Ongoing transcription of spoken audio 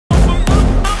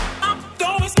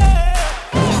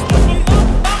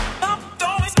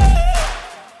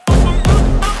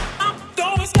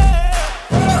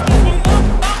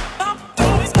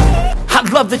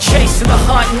the chase and the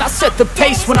hunt, and I set the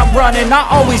pace when I'm running. I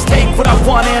always take what I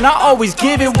want and I always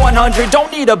give it 100. Don't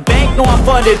need a bank, no I'm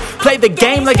funded. Play the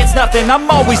game like it's nothing.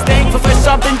 I'm always thankful for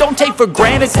something. Don't take for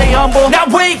granted, stay humble. Now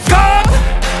wake up!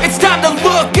 It's time to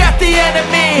look at the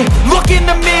enemy. Look in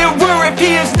the mirror if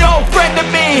he is no friend to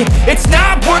me. It's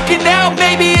not working out,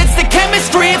 maybe it's the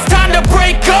chemistry. It's time to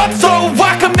break up so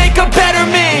I can make a better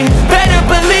me. Better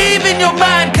believe in your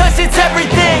mind, cause it's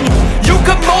everything. You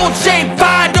can mold, shape,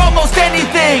 find almost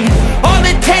anything. All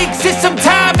it takes is some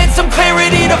time and some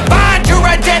clarity to find your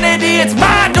identity. It's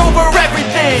mind over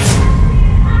everything.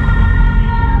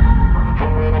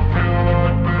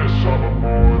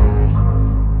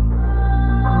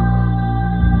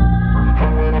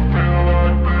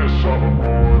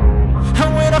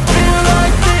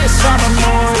 I'm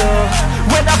immortal.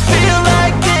 When I feel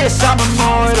like this, I'm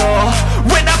immortal.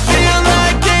 When I feel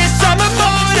like this, I'm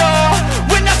immortal.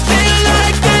 When I feel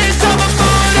like this, I'm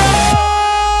immortal.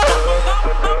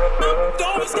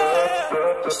 Don't be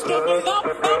scared. Just don't be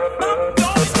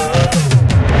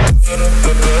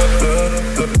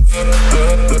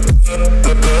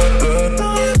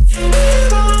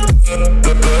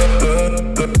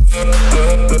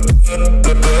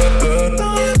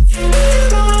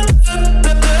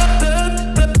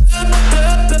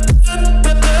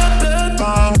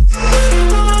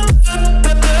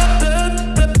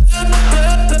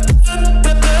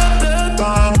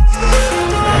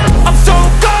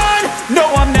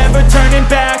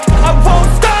back. I won't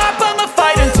stop, I'ma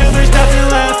fight until there's nothing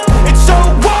left. It's so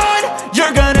on,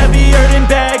 you're gonna be hurting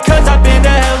bad, cause I've been to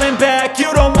hell and back.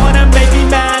 You don't wanna make me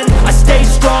mad, I stay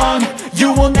strong.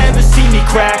 You will never see me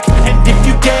crack. And if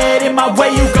you get in my way,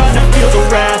 you gonna feel the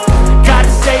wrath.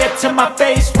 Gotta say it to my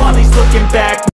face while he's looking back.